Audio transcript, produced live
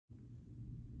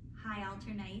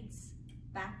Alter Nights,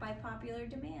 back by popular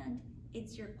demand.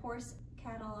 It's your course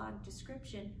catalog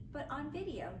description, but on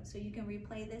video, so you can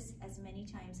replay this as many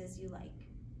times as you like.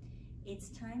 It's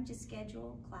time to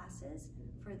schedule classes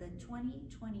for the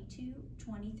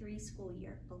 2022-23 school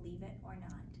year, believe it or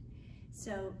not.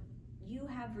 So you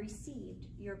have received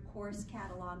your course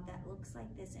catalog that looks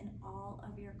like this in all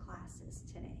of your classes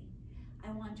today.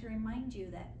 I want to remind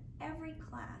you that every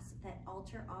class that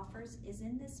Alter offers is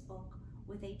in this book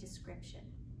with a description.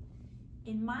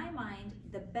 In my mind,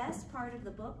 the best part of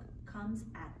the book comes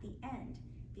at the end,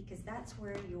 because that's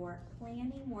where your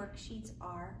planning worksheets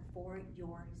are for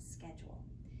your schedule.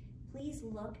 Please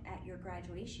look at your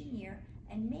graduation year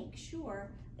and make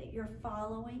sure that you're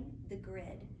following the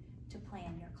grid to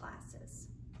plan your classes.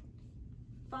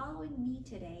 Following me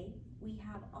today, we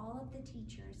have all of the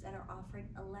teachers that are offering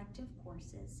elective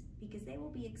courses, because they will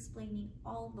be explaining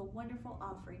all of the wonderful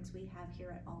offerings we have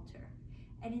here at Alter.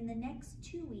 And in the next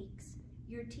 2 weeks,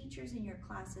 your teachers in your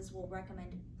classes will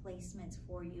recommend placements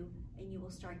for you, and you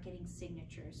will start getting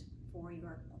signatures for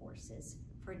your courses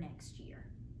for next year.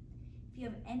 If you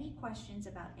have any questions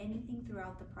about anything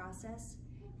throughout the process,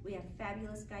 we have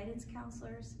fabulous guidance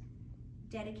counselors,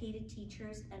 dedicated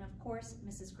teachers, and of course,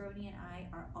 Mrs. Groney and I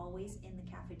are always in the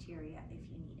cafeteria if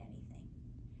you need anything.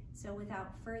 So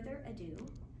without further ado,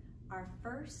 our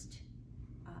first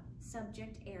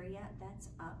subject area that's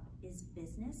up is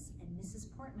business, and Mrs.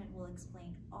 Portman will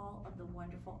explain all of the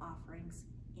wonderful offerings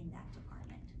in that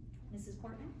department. Mrs.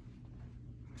 Portman?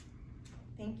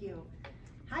 Thank you.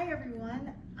 Hi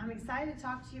everyone, I'm excited to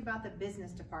talk to you about the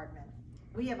business department.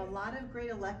 We have a lot of great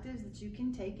electives that you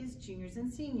can take as juniors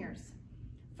and seniors.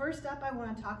 First up, I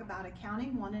want to talk about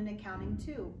Accounting 1 and Accounting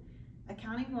 2.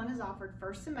 Accounting 1 is offered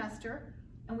first semester,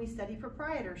 and we study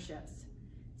proprietorships.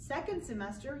 Second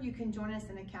semester, you can join us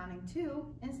in Accounting 2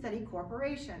 and study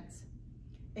corporations.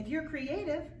 If you're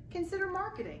creative, consider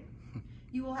marketing.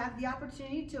 You will have the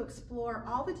opportunity to explore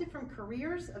all the different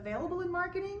careers available in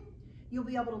marketing. You'll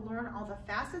be able to learn all the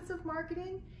facets of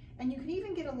marketing, and you can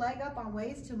even get a leg up on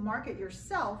ways to market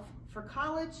yourself for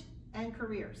college and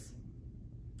careers.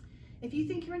 If you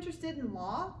think you're interested in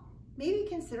law, maybe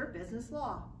consider business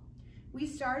law. We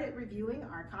start at reviewing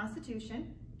our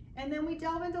Constitution, and then we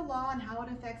delve into law and how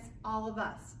it affects all of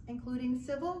us, including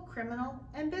civil, criminal,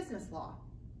 and business law.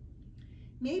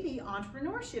 Maybe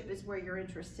entrepreneurship is where you're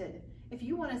interested, if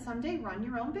you want to someday run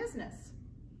your own business.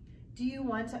 Do you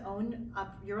want to own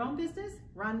up your own business,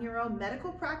 run your own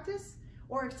medical practice,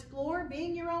 or explore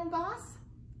being your own boss?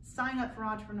 Sign up for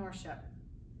entrepreneurship.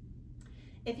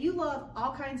 If you love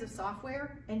all kinds of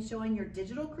software and showing your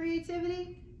digital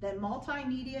creativity, then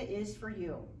multimedia is for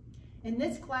you. In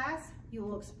this class, you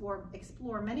will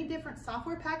explore many different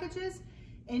software packages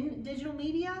in digital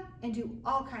media and do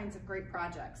all kinds of great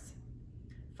projects.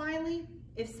 Finally,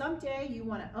 if someday you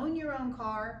want to own your own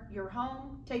car, your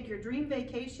home, take your dream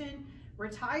vacation,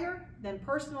 retire, then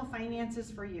personal finance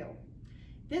is for you.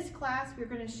 This class, we're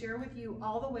going to share with you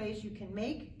all the ways you can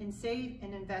make and save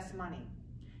and invest money.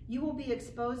 You will be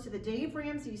exposed to the Dave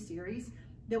Ramsey series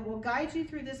that will guide you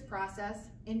through this process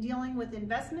in dealing with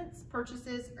investments,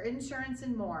 purchases, insurance,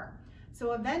 and more.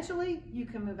 So eventually, you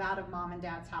can move out of mom and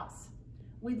dad's house.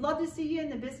 We'd love to see you in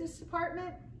the business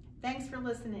department. Thanks for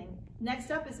listening.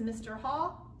 Next up is Mr.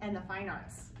 Hall and the Fine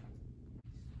Arts.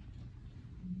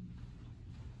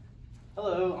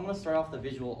 Hello, I'm going to start off the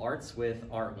visual arts with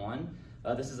Art 1.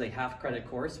 This is a half-credit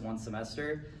course, 1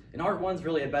 semester. And Art 1 is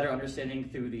really a better understanding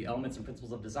through the elements and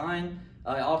principles of design.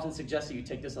 I often suggest that you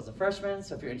take this as a freshman,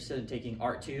 so if you're interested in taking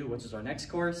Art 2, which is our next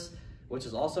course, which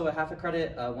is also a half a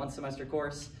credit, 1 semester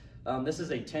course. This is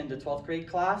a 10th to 12th grade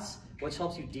class, which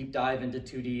helps you deep dive into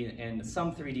 2D and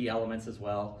some 3D elements as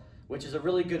well, which is a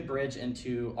really good bridge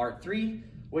into Art 3,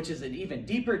 which is an even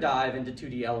deeper dive into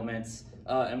 2D elements,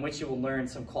 in which you will learn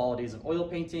some qualities of oil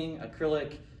painting,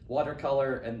 acrylic,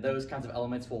 watercolor, and those kinds of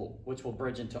elements which will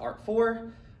bridge into Art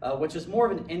 4, which is more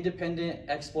of an independent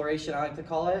exploration, I like to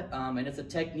call it, and it's a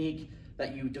technique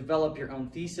that you develop your own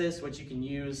thesis, which you can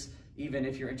use even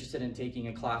if you're interested in taking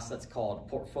a class that's called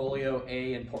Portfolio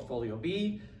A and Portfolio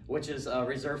B, which is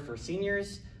reserved for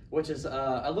seniors, which is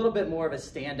a little bit more of a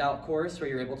standout course where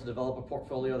you're able to develop a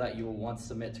portfolio that you will want to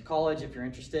submit to college if you're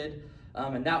interested,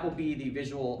 and that will be the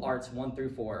visual arts 1 through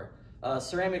 4.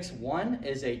 Ceramics 1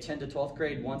 is a 10th to 12th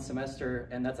grade 1 semester,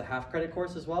 and that's a half credit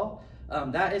course as well.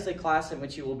 That is a class in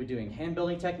which you will be doing hand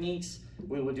building techniques,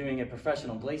 we will be doing a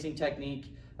professional glazing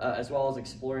technique, as well as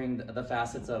exploring the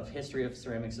facets of history of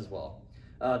ceramics as well.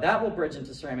 That will bridge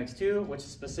into Ceramics 2, which is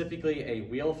specifically a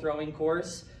wheel throwing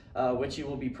course, which you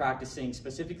will be practicing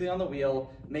specifically on the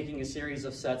wheel, making a series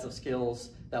of sets of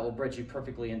skills that will bridge you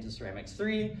perfectly into Ceramics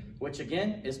 3, which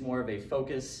again is more of a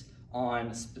focus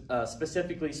on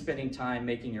specifically spending time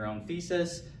making your own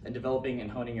thesis and developing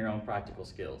and honing your own practical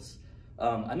skills.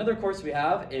 Another course we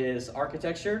have is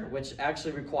Architecture, which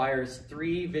actually requires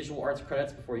 3 visual arts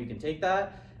credits before you can take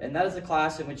that. And that is a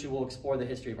class in which you will explore the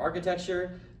history of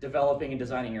architecture, developing and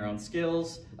designing your own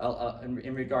skills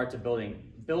in regard to building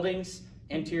buildings,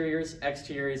 interiors,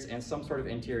 exteriors, and some sort of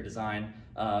interior design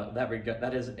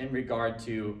that is in regard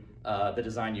to the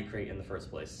design you create in the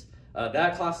first place.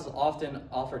 That class is often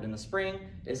offered in the spring,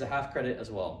 is a half credit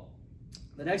as well.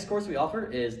 The next course we offer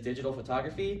is Digital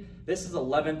Photography. This is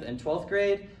 11th and 12th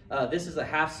grade. This is a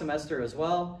half semester as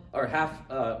well, or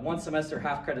one semester,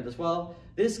 half credit as well.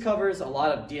 This covers a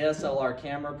lot of DSLR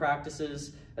camera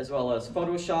practices, as well as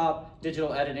Photoshop,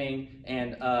 digital editing,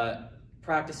 and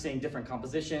practicing different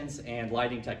compositions and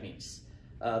lighting techniques.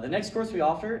 The next course we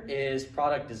offer is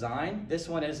Product Design. This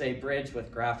one is a bridge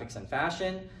with graphics and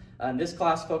fashion. This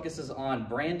class focuses on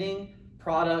branding,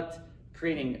 product,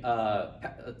 creating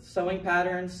sewing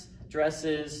patterns,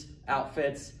 dresses,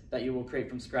 outfits that you will create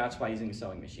from scratch by using a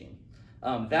sewing machine.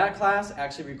 That class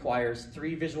actually requires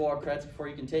 3 visual art credits before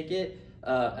you can take it.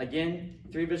 Again,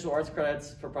 3 visual arts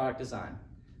credits for product design.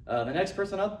 The next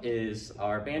person up is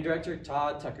our band director,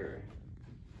 Todd Tucker.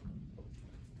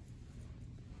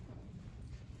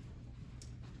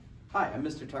 Hi, I'm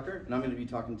Mr. Tucker, and I'm going to be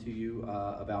talking to you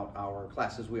about our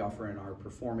classes we offer in our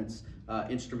performance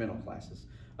instrumental classes.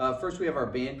 First, we have our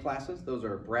band classes. Those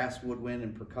are brass, woodwind,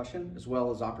 and percussion, as well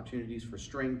as opportunities for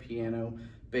string, piano,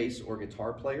 bass, or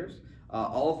guitar players.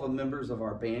 All of the members of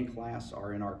our band class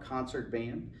are in our concert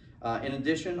band. In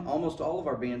addition, almost all of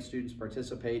our band students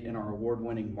participate in our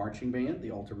award-winning marching band,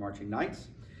 the Altar Marching Knights.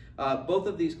 Both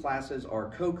of these classes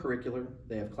are co-curricular.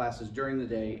 They have classes during the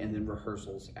day and then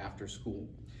rehearsals after school.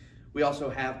 We also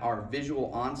have our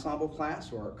visual ensemble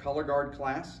class, or our color guard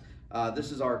class.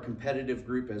 This is our competitive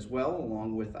group as well,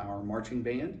 along with our marching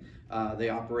band. They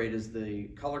operate as the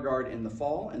color guard in the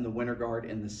fall and the winter guard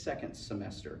in the second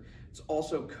semester. It's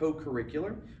also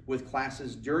co-curricular with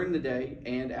classes during the day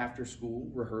and after school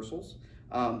rehearsals.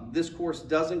 This course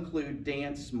does include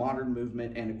dance, modern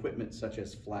movement, and equipment such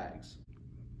as flags.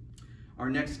 Our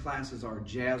next class is our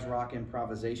jazz rock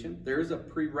improvisation. There is a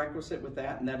prerequisite with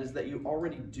that, and that is that you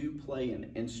already do play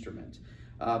an instrument.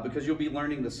 Because you'll be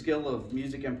learning the skill of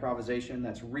music improvisation,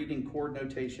 that's reading chord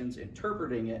notations,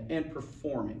 interpreting it, and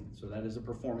performing. So that is a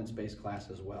performance-based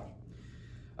class as well.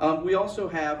 We also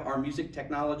have our Music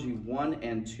Technology 1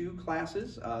 and 2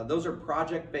 classes. Those are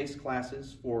project-based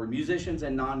classes for musicians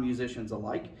and non-musicians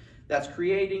alike. That's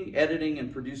creating, editing,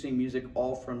 and producing music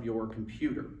all from your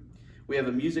computer. We have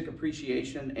a Music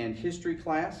Appreciation and History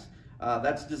class.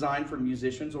 That's designed for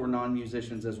musicians or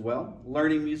non-musicians as well.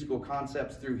 Learning musical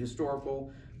concepts through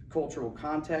historical, cultural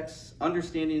contexts,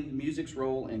 understanding the music's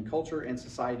role in culture and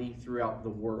society throughout the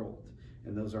world.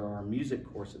 And those are our music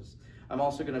courses. I'm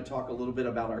also going to talk a little bit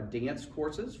about our dance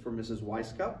courses for Mrs.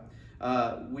 Weiskup.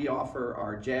 We offer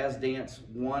our Jazz Dance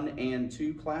 1 and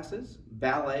 2 classes,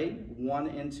 Ballet 1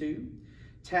 and 2,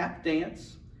 Tap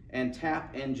Dance, and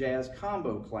Tap and Jazz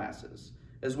Combo classes,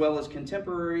 as well as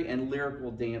contemporary and lyrical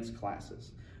dance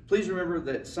classes. Please remember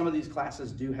that some of these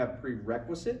classes do have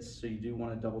prerequisites, so you do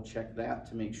want to double check that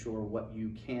to make sure what you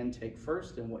can take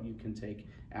first and what you can take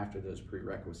after those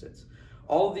prerequisites.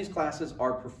 All of these classes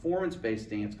are performance-based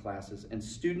dance classes, and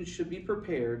students should be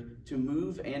prepared to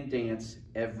move and dance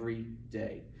every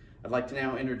day. I'd like to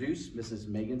now introduce Mrs.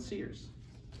 Megan Sears.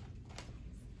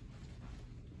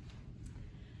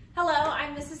 Hello,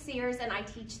 I'm Mrs. Sears and I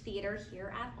teach theater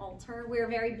here at Altar. We're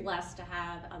very blessed to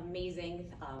have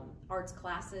amazing arts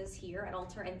classes here at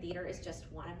Altar, and theater is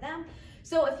just one of them.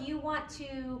 So if you want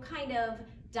to kind of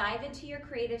dive into your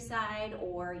creative side,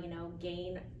 or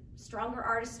gain stronger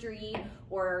artistry,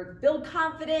 or build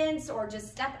confidence, or just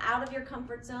step out of your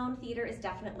comfort zone, theater is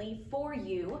definitely for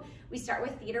you. We start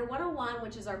with Theater 101,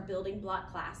 which is our building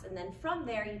block class, and then from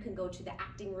there you can go to the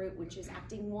acting route, which is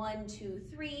acting 1, 2,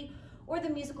 3, or the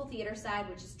musical theater side,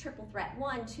 which is triple threat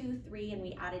 1, 2, 3, and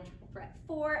we added triple threat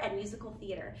 4 and musical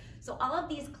theater. So all of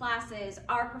these classes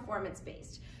are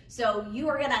performance-based. So you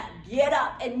are gonna get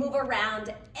up and move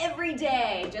around every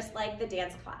day, just like the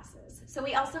dance classes. So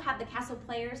we also have the Castle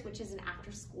Players, which is an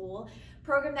after-school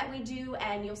program that we do,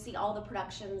 and you'll see all the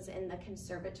productions in the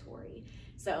conservatory.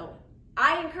 So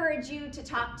I encourage you to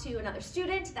talk to another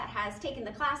student that has taken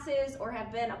the classes or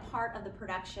have been a part of the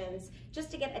productions, just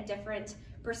to get a different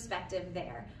perspective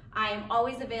there. I am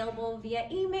always available via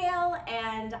email,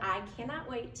 and I cannot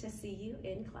wait to see you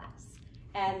in class.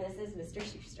 And this is Mr.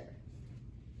 Schuster.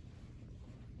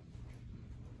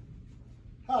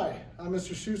 Hi, I'm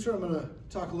Mr. Schuster. I'm going to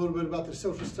talk a little bit about the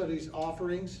social studies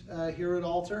offerings here at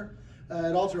Alter.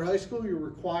 At Alter High School, you're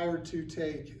required to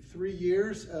take 3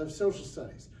 years of social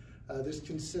studies. This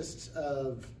consists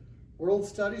of world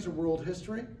studies or world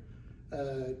history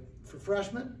for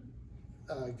freshmen,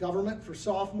 government for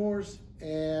sophomores,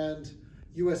 and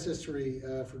U.S. history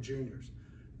for juniors.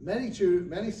 Many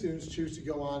students choose to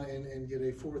go on and get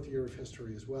a 4th year of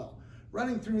history as well.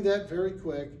 Running through that very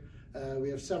quick, we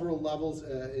have several levels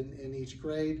in each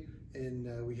grade,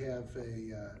 and we have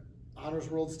a Honors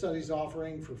World Studies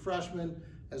offering for freshmen,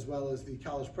 as well as the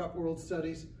College Prep World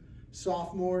Studies.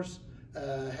 Sophomores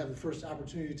have the first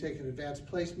opportunity to take an advanced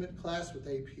placement class with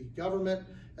AP Government,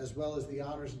 as well as the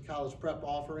Honors and College Prep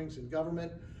offerings in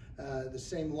Government. The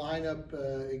same lineup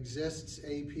exists,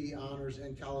 AP, Honors,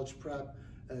 and College Prep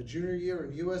junior year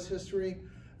in U.S. history,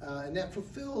 and that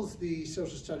fulfills the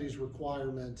social studies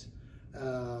requirement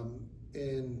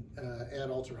at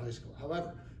Alter High School.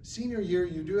 However, senior year,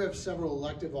 you do have several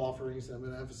elective offerings that I'm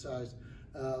going to emphasize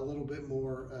a little bit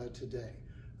more today.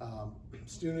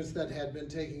 Students that had been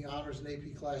taking honors and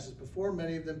AP classes before,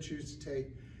 many of them choose to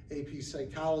take AP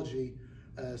Psychology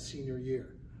senior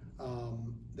year.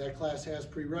 That class has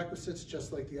prerequisites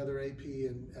just like the other AP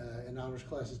and honors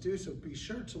classes do, so be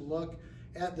sure to look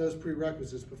at those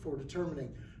prerequisites before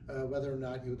determining whether or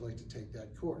not you would like to take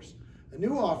that course. A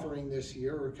new offering this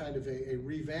year, or kind of a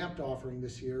revamped offering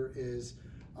this year, is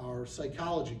our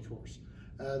psychology course.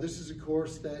 This is a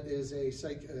course that is a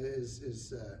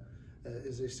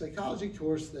psychology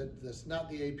course that's not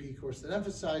the AP course, that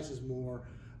emphasizes more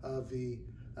of the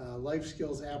life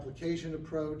skills application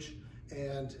approach,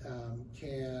 and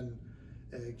can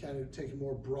kind of take a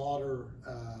more broader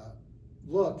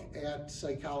look at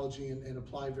psychology and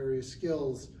apply various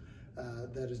skills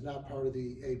that is not part of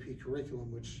the AP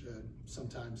curriculum, which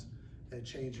sometimes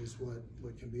changes what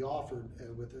can be offered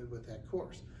with that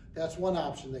course. That's one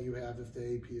option that you have if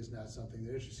the AP is not something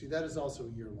that interests you. That is also a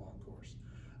year-long course.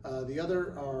 The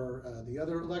other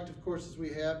elective courses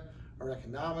we have are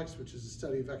economics, which is the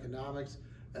study of economics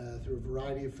through a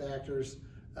variety of factors,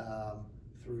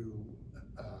 through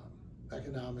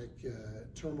economic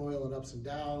turmoil and ups and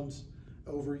downs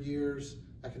over years,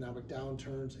 economic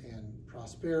downturns and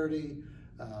prosperity,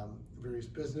 various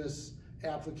business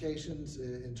applications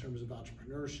in terms of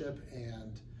entrepreneurship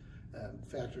and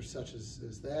factors such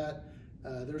as that.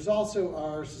 There's also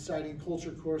our Society and Culture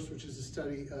course, which is a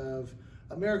study of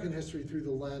American history through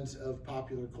the lens of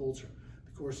popular culture.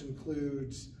 The course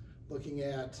includes looking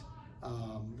at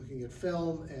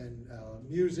film and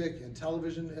music and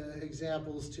television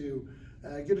examples to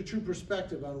get a true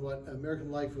perspective on what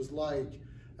American life was like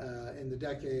in the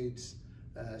decades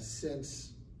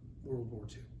since World War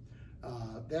II.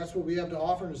 That's what we have to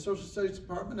offer in the Social Studies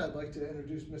Department. I'd like to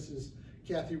introduce Mrs.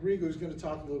 Kathy Rigo, who's going to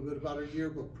talk a little bit about our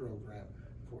yearbook program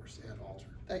course at Alter.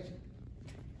 Thank you.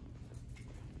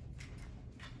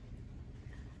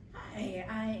 Hi,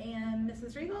 I am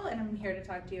Mrs. Riegel, and I'm here to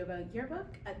talk to you about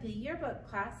yearbook. The yearbook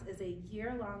class is a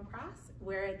year-long class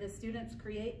where the students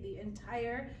create the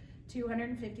entire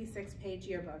 256-page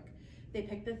yearbook. They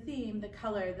pick the theme, the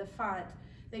color, the font,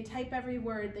 they type every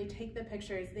word, they take the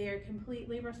pictures. They are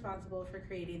completely responsible for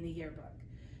creating the yearbook.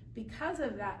 Because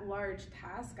of that large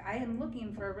task, I am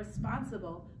looking for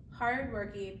responsible,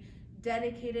 hardworking,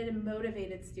 dedicated, and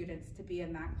motivated students to be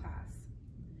in that class.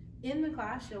 In the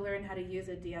class, you'll learn how to use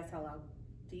a DSLR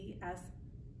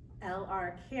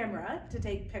camera to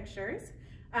take pictures.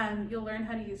 You'll learn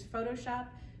how to use Photoshop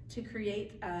to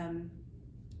create ads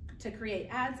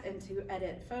and to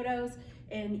edit photos,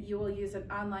 and you will use an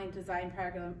online design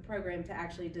program to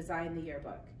actually design the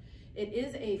yearbook. It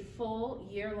is a full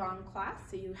year-long class,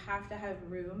 so you have to have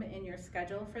room in your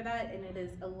schedule for that, and it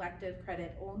is elective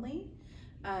credit only.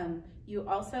 You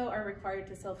also are required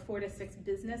to sell 4 to 6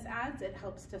 business ads. It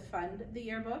helps to fund the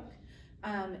yearbook.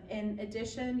 In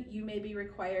addition, you may be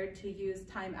required to use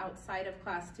time outside of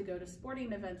class to go to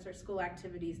sporting events or school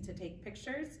activities to take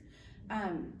pictures.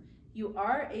 You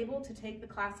are able to take the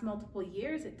class multiple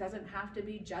years. It doesn't have to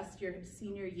be just your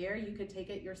senior year. You could take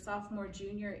it your sophomore,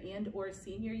 junior, and or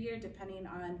senior year, depending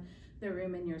on the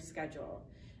room in your schedule.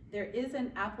 There is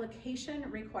an application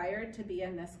required to be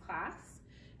in this class.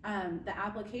 The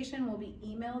application will be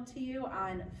emailed to you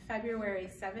on February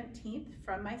 17th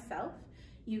from myself.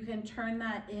 You can turn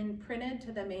that in printed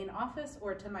to the main office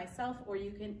or to myself, or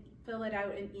you can fill it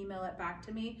out and email it back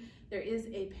to me. There is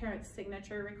a parent's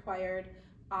signature required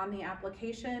on the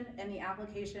application, and the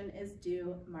application is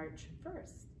due March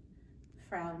 1st.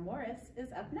 Frau Morris is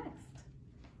up next.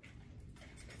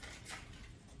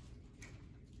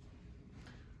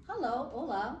 Hello,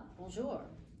 hola, bonjour.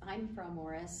 I'm from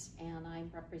Morris, and I'm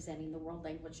representing the World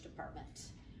Language Department.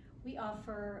 We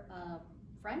offer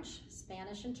French,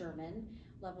 Spanish, and German,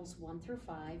 levels 1 through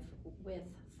 5, with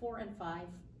 4 and 5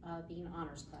 being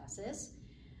honors classes.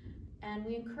 And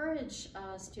we encourage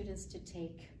students to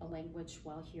take a language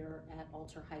while here at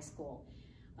Alter High School.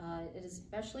 It is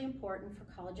especially important for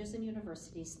colleges and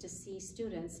universities to see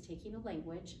students taking a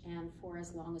language and for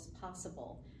as long as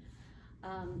possible.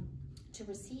 To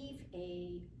receive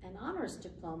an honors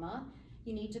diploma,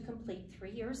 you need to complete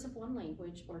 3 years of one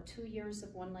language or 2 years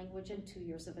of one language and 2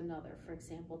 years of another. For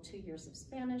example, 2 years of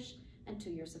Spanish and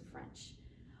 2 years of French.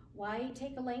 Why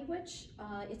take a language?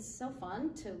 It's so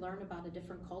fun to learn about a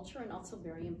different culture and also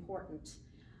very important.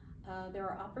 There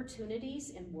are opportunities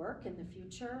in work in the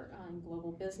future in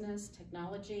global business,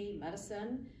 technology,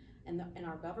 medicine, and in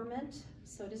our government,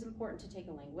 so it is important to take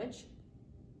a language.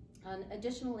 And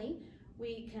additionally,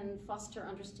 we can foster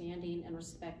understanding and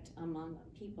respect among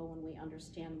people when we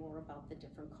understand more about the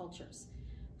different cultures.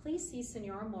 Please see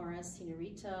Senora Morris,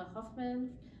 Senorita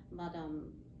Hoffman,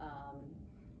 Madame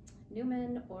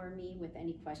Newman, or me with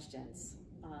any questions.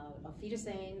 Auf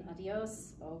Wiedersehen,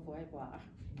 adios, au revoir.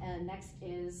 And next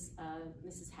is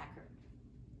Mrs. Hacker.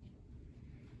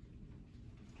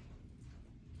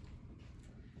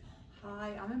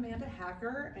 Hi, I'm Amanda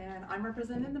Hacker, and I'm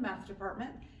representing the math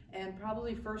department. And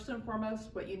probably first and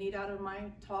foremost, what you need out of my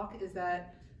talk is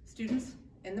that students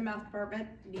in the math department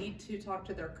need to talk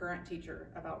to their current teacher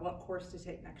about what course to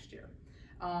take next year.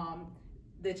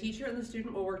 The teacher and the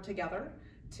student will work together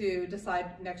to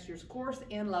decide next year's course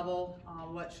and level,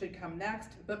 what should come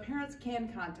next, but parents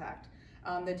can contact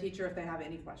the teacher if they have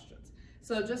any questions.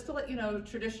 So just to let you know,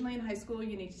 traditionally in high school,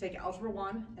 you need to take Algebra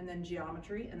 1 and then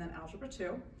Geometry and then Algebra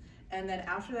 2. And then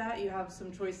after that, you have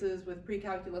some choices with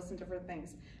pre-calculus and different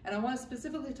things. And I want to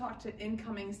specifically talk to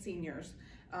incoming seniors.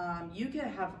 You can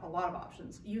have a lot of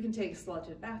options. You can take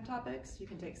selected math topics, you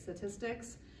can take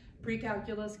statistics,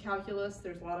 pre-calculus, calculus,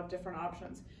 there's a lot of different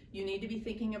options. You need to be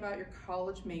thinking about your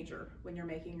college major when you're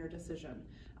making your decision.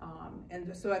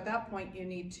 And so at that point, you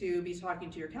need to be talking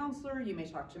to your counselor, you may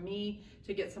talk to me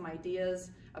to get some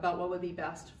ideas about what would be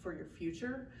best for your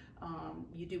future.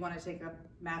 You do want to take a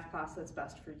math class that's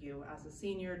best for you as a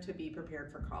senior to be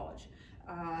prepared for college.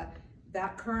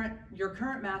 Your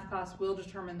current math class will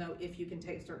determine though if you can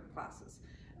take certain classes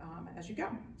as you go.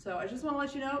 So I just want to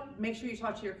let you know, make sure you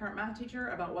talk to your current math teacher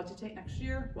about what to take next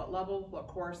year, what level, what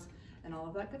course, and all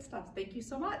of that good stuff. Thank you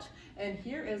so much. And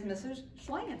here is Mrs.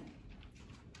 Schlangen.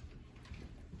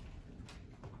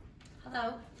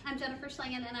 Hello, I'm Jennifer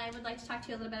Schlangen, and I would like to talk to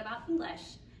you a little bit about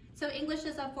English. So English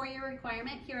is a 4-year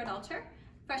requirement here at Alter.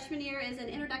 Freshman year is an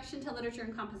introduction to literature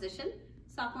and composition.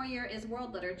 Sophomore year is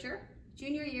world literature.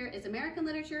 Junior year is American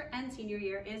literature, and senior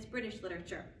year is British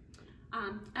literature.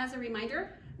 As a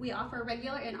reminder, we offer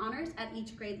regular and honors at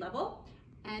each grade level,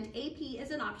 and AP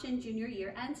is an option junior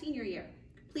year and senior year.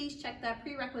 Please check the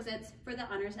prerequisites for the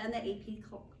honors and the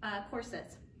AP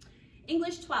courses.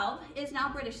 English 12 is now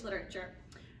British literature.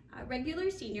 Regular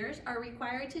seniors are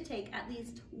required to take at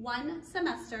least 1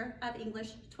 semester of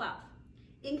English 12.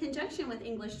 In conjunction with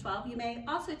English 12, you may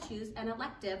also choose an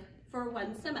elective for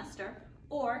 1 semester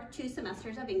or 2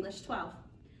 semesters of English 12.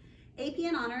 AP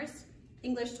and Honors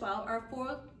English 12 are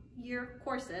 4-year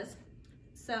courses,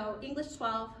 so English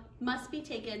 12 must be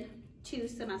taken 2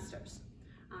 semesters.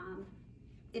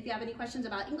 If you have any questions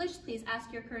about English, please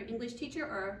ask your current English teacher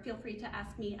or feel free to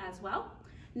ask me as well.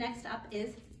 Next up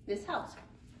is Ms. Helt.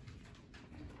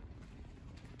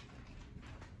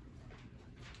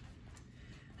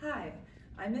 Hi,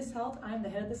 I'm Ms. Helt. I'm the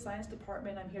head of the science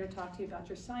department. I'm here to talk to you about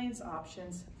your science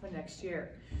options for next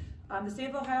year. The state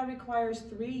of Ohio requires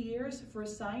 3 years for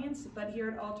science, but here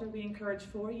at Alter we encourage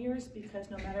 4 years because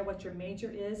no matter what your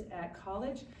major is at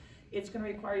college, it's going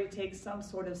to require you to take some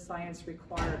sort of science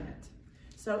requirement.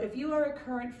 So if you are a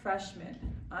current freshman,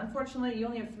 unfortunately you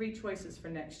only have 3 choices for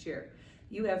next year.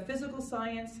 You have physical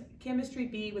science, chemistry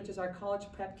B, which is our college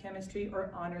prep chemistry,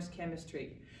 or honors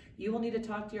chemistry. You will need to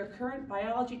talk to your current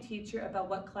biology teacher about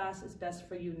what class is best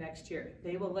for you next year.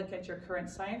 They will look at your current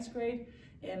science grade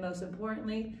and most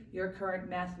importantly, your current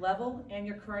math level and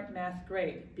your current math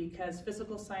grade, because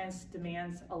physical science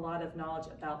demands a lot of knowledge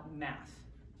about math.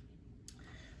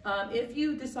 If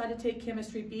you decide to take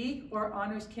chemistry B or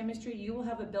honors chemistry, you will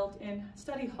have a built-in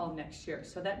study hall next year.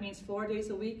 So that means 4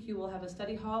 days a week you will have a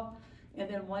study hall, and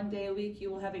then 1 day a week you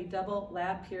will have a double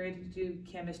lab period to do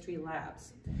chemistry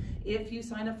labs. If you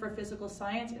sign up for physical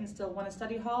science and still want a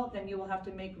study hall, then you will have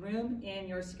to make room in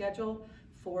your schedule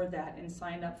for that and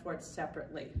sign up for it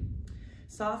separately.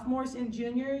 Sophomores and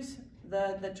juniors,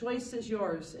 the choice is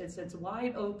yours. It's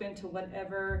wide open to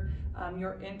whatever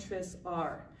your interests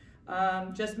are.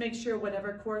 Just make sure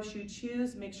whatever course you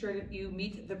choose, make sure that you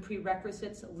meet the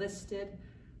prerequisites listed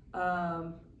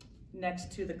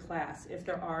next to the class, if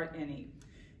there are any.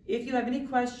 If you have any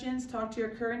questions, talk to your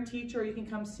current teacher, or you can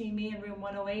come see me in room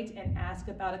 108 and ask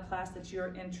about a class that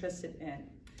you're interested in.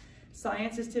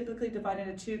 Science is typically divided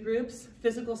into two groups: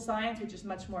 physical science, which is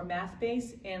much more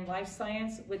math-based, and life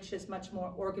science, which is much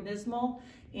more organismal.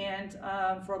 And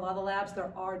for a lot of labs,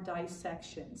 there are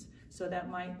dissections. So that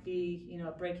might be,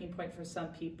 a breaking point for some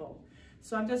people.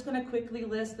 So I'm just going to quickly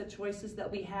list the choices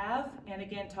that we have. And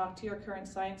again, talk to your current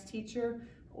science teacher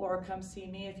or come see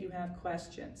me if you have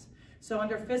questions. So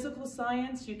under physical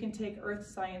science, you can take Earth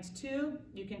Science 2,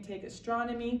 you can take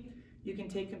astronomy, you can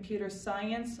take computer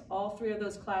science. All three of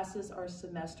those classes are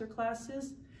semester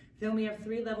classes. Then we have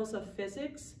 3 levels of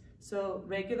physics. So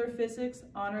regular physics,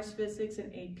 honors physics,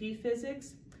 and AP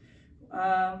physics.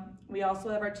 We also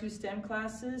have our 2 STEM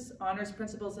classes, honors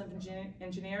principles of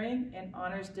engineering and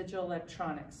honors digital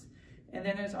electronics. And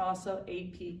then there's also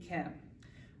AP Chem.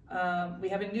 We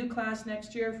have a new class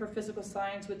next year for physical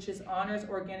science, which is honors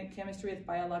organic chemistry with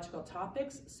biological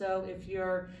topics. So if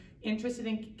you're interested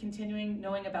in continuing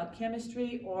knowing about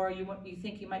chemistry, or you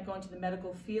think you might go into the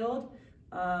medical field,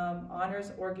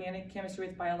 honors organic chemistry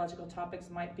with biological topics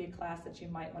might be a class that you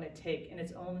might want to take, and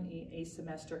it's only a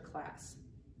semester class.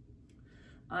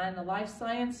 On the life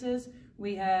sciences,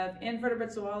 we have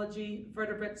invertebrate zoology,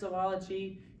 vertebrate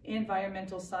zoology,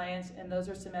 environmental science, and those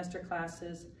are semester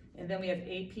classes. And then we have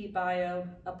AP Bio,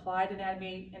 Applied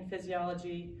Anatomy and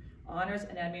Physiology, Honors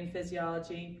Anatomy and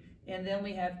Physiology, and then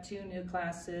we have 2 new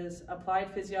classes,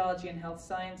 Applied Physiology and Health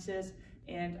Sciences,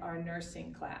 and our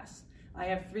nursing class. I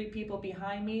have 3 people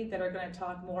behind me that are going to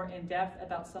talk more in depth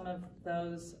about some of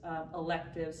those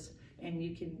electives, and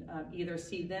you can either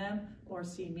see them or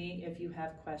see me if you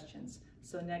have questions.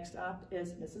 So next up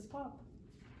is Mrs. Pop.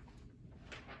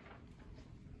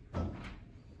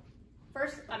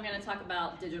 First, I'm going to talk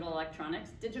about digital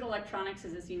electronics. Digital electronics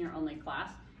is a senior-only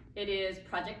class. It is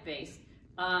project-based.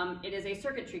 It is a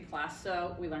circuitry class,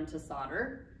 so we learn to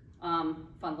solder,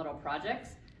 fun little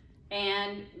projects.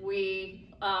 And we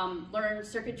learn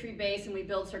circuitry-based, and we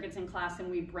build circuits in class, and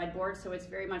we breadboard, so it's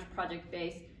very much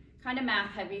project-based, kind of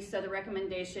math-heavy, so the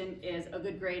recommendation is a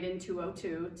good grade in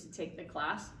 202 to take the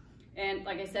class. And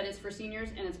like I said, it's for seniors,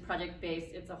 and it's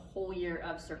project-based. It's a whole year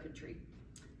of circuitry.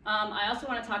 I also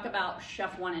want to talk about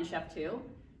Chef 1 and Chef 2.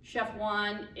 Chef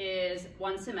 1 is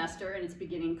 1 semester, and it's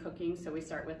beginning cooking. So we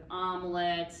start with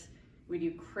omelets, we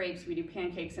do crepes, we do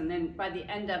pancakes, and then by the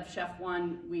end of Chef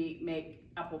 1, we make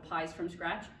apple pies from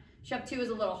scratch. Chef 2 is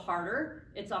a little harder.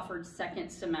 It's offered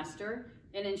 2nd semester.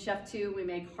 And in Chef 2, we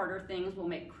make harder things. We'll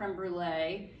make creme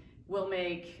brulee. We'll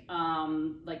make,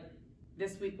 like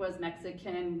this week was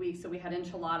Mexican week, so we had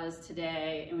enchiladas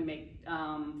today, and we make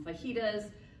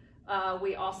fajitas.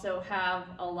 We also have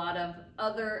a lot of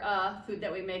other food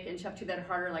that we make in Chef 2 that are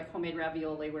harder, like homemade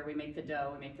ravioli, where we make the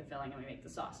dough, we make the filling, and we make the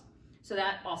sauce. So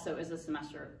that also is a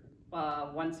semester,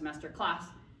 1 semester class.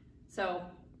 So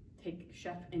take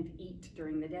Chef and eat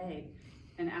during the day.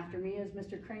 And after me is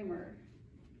Mr. Kramer.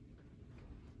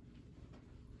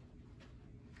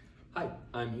 Hi,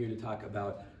 I'm here to talk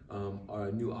about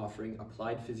our new offering,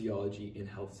 Applied Physiology in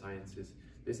Health Sciences.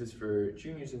 This is for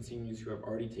juniors and seniors who have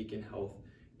already taken health,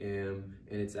 and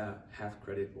it's a half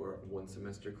credit or 1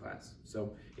 semester class.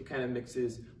 So it kind of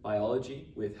mixes biology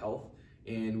with health,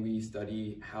 and we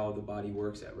study how the body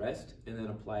works at rest, and then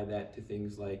apply that to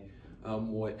things like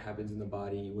what happens in the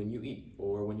body when you eat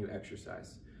or when you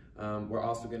exercise. We're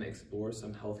also going to explore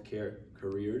some healthcare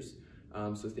careers,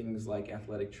 so things like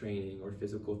athletic training or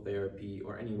physical therapy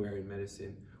or anywhere in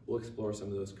medicine. We'll explore some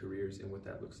of those careers and what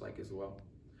that looks like as well.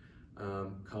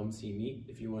 Come see me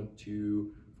if you want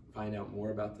to find out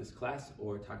more about this class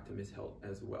or talk to Ms. Helt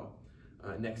as well.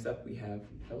 Next up, we have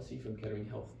Kelsey from Kettering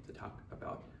Health to talk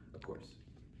about a course.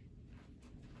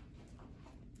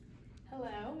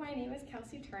 Hello, my name is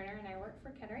Kelsey Turner and I work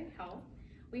for Kettering Health.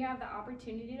 We have the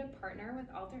opportunity to partner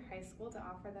with Alter High School to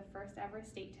offer the first ever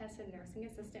state tested nursing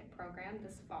assistant program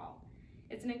this fall.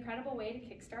 It's an incredible way to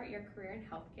kickstart your career in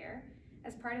healthcare.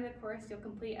 As part of the course, you'll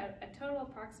complete a total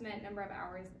approximate number of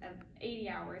hours of 80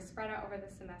 hours spread out over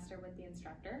the semester with the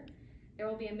instructor. There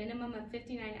will be a minimum of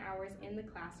 59 hours in the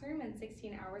classroom and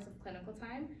 16 hours of clinical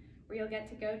time, where you'll get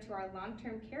to go to our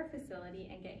long-term care facility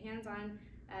and get hands-on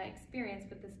experience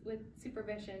with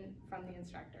supervision from the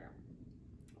instructor.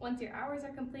 Once your hours are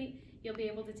complete, you'll be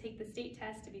able to take the state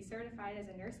test to be certified as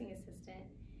a nursing assistant.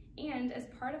 And as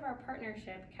part of our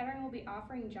partnership, Kettering will be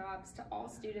offering jobs to all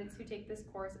students who take this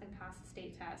course and pass the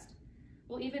state test.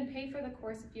 We'll even pay for the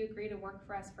course if you agree to work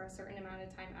for us for a certain amount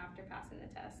of time after passing the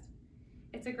test.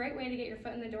 It's a great way to get your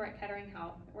foot in the door at Kettering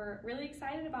Health. We're really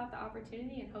excited about the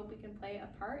opportunity and hope we can play a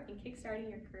part in kickstarting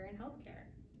your career in healthcare.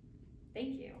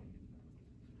 Thank you.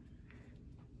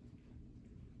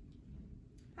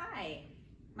 Hi,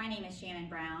 my name is Shannon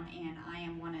Brown, and I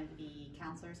am one of the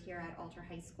counselors here at Alter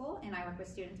High School, and I work with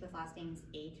students with last names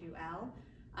A through L.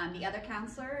 The other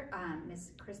counselor,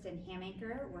 Ms. Kristen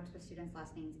Hamanker, works with students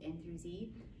last names N through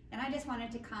Z. And I just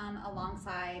wanted to come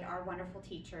alongside our wonderful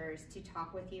teachers to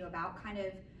talk with you about kind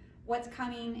of what's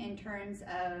coming in terms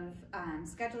of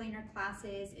scheduling your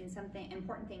classes and some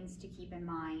important things to keep in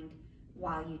mind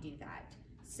while you do that.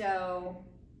 So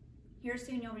here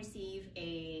soon you'll receive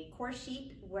a course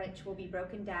sheet which will be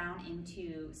broken down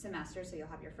into semesters. So you'll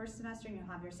have your first semester and you'll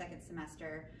have your second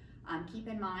semester. Keep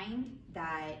in mind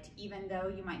that even though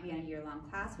you might be in a year-long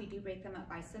class, we do break them up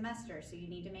by semester. So you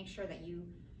need to make sure that you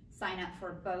sign up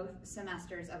for both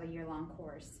semesters of a year-long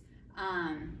course.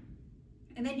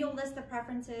 And then you'll list the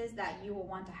preferences that you will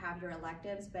want to have your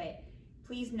electives, but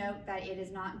please note that it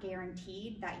is not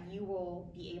guaranteed that you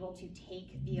will be able to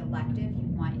take the elective you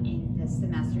want in the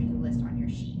semester you list on your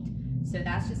sheet. So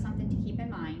that's just something to keep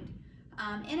in mind.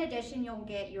 In addition, you'll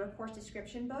get your course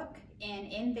description book,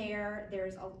 and in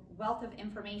there's a wealth of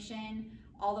information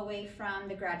all the way from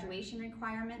the graduation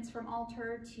requirements from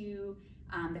Alter to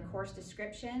the course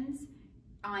descriptions.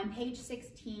 On page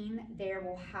 16, there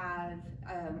will have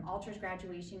Alter's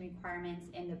graduation requirements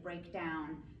and the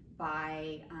breakdown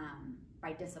by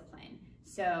discipline.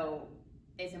 So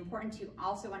it's important to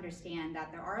also understand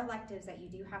that there are electives that you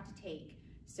do have to take.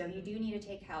 So you do need to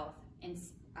take health and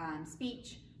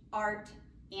speech, art,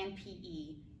 and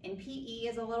PE. And PE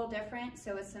is a little different.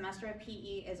 So a semester of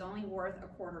PE is only worth a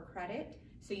quarter credit.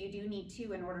 So you do need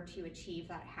 2 in order to achieve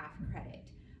that half credit.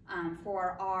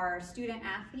 For our student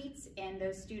athletes and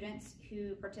those students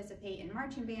who participate in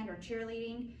marching band or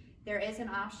cheerleading, there is an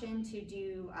option to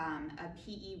do a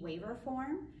PE waiver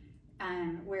form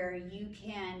where you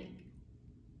can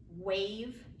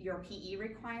waive your PE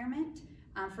requirement.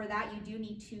 For that, you do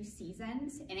need 2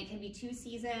 seasons, and it can be 2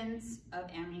 seasons of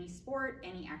any sport,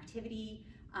 any activity.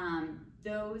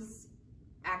 Those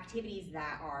activities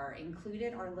that are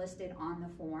included are listed on the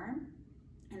form,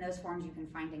 and those forms you can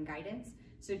find in guidance.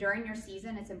 So during your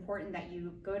season, it's important that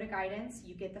you go to guidance,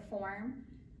 you get the form.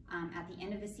 At the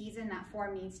end of the season, that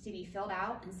form needs to be filled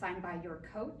out and signed by your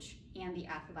coach and the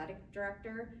athletic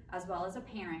director, as well as a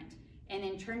parent, and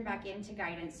then turned back into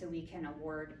guidance so we can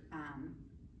award,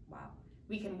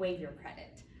 we can waive your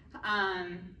credit.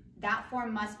 That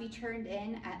form must be turned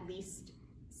in at least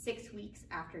 6 weeks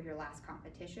after your last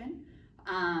competition.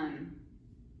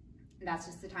 That's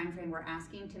just the time frame we're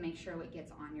asking to make sure it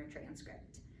gets on your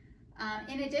transcript.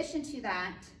 In addition to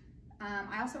that,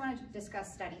 I also want to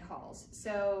discuss study halls.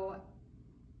 So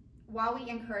while we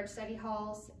encourage study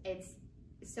halls, it's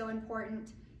so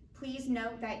important. Please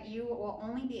note that you will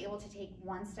only be able to take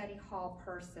 1 study hall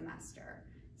per semester.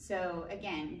 So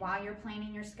again, while you're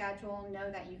planning your schedule, know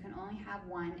that you can only have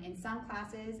 1. In some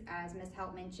classes, as Ms.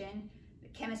 Helt mentioned,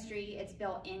 chemistry, it's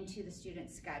built into the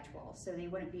student's schedule, so they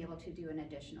wouldn't be able to do an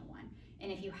additional 1.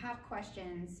 And if you have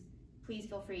questions, please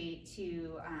feel free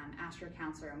to ask your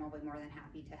counselor, and we'll be more than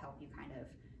happy to help you kind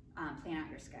of plan out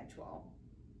your schedule.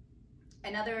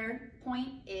 Another point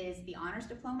is the honors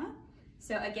diploma.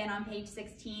 So again, on page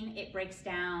 16, it breaks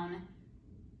down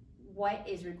what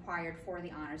is required for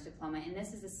the honors diploma, and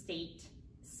this is a state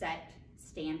set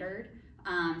standard.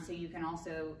 So you can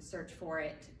also search for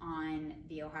it on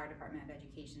the Ohio Department of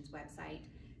Education's website,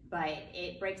 but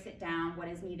it breaks it down what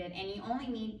is needed, and you only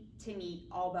need to meet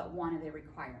all but 1 of the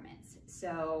requirements.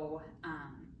 So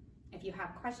if you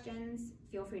have questions,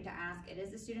 feel free to ask. It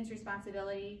is the student's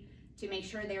responsibility to make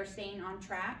sure they're staying on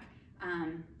track.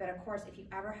 But of course, if you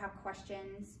ever have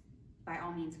questions, by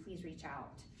all means, please reach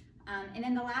out. And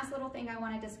then the last little thing I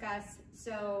want to discuss,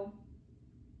 so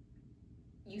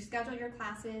you schedule your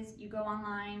classes, you go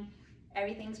online,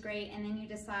 everything's great, and then you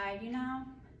decide, you know,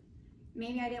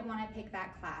 maybe I didn't want to pick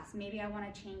that class, maybe I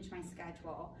want to change my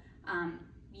schedule.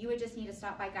 You would just need to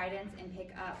stop by guidance and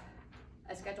pick up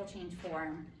a schedule change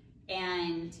form,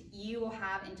 and you will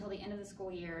have until the end of the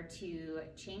school year to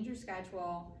change your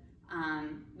schedule.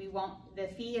 The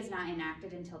fee is not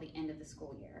enacted until the end of the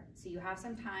school year, so you have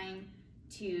some time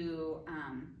to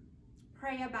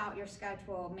pray about your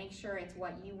schedule, make sure it's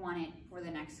what you want it for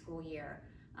the next school year.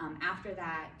 After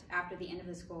that, after the end of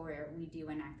the school year, we do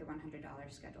enact the $100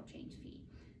 schedule change fee.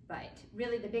 But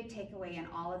really the big takeaway in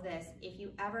all of this, if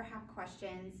you ever have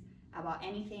questions about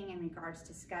anything in regards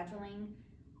to scheduling,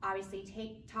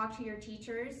 obviously talk to your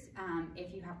teachers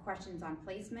if you have questions on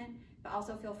placement, but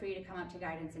also feel free to come up to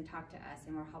guidance and talk to us,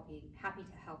 and we're happy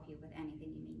to help you with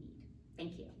anything you may need.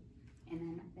 Thank you. And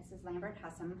then Mrs. Lambert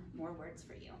has some more words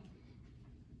for you.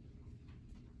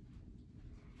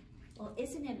 Well,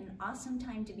 isn't it an awesome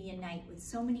time to be a Knight with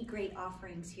so many great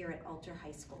offerings here at Alter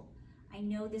High School? I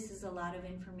know this is a lot of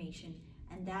information,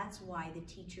 and that's why the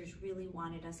teachers really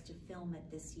wanted us to film it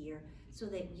this year so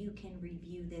that you can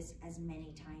review this as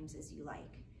many times as you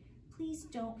like. Please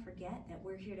don't forget that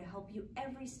we're here to help you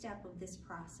every step of this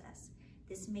process.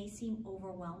 This may seem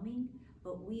overwhelming,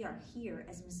 but we are here,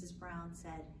 as Mrs. Brown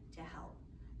said, to help.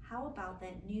 How about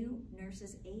that new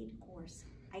Nurses Aid course?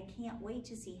 I can't wait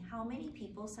to see how many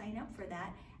people sign up for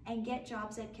that and get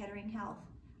jobs at Kettering Health.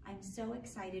 I'm so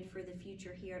excited for the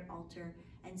future here at Alter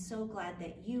and so glad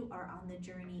that you are on the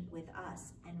journey with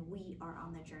us and we are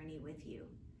on the journey with you.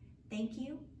 Thank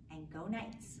you and go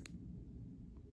Knights!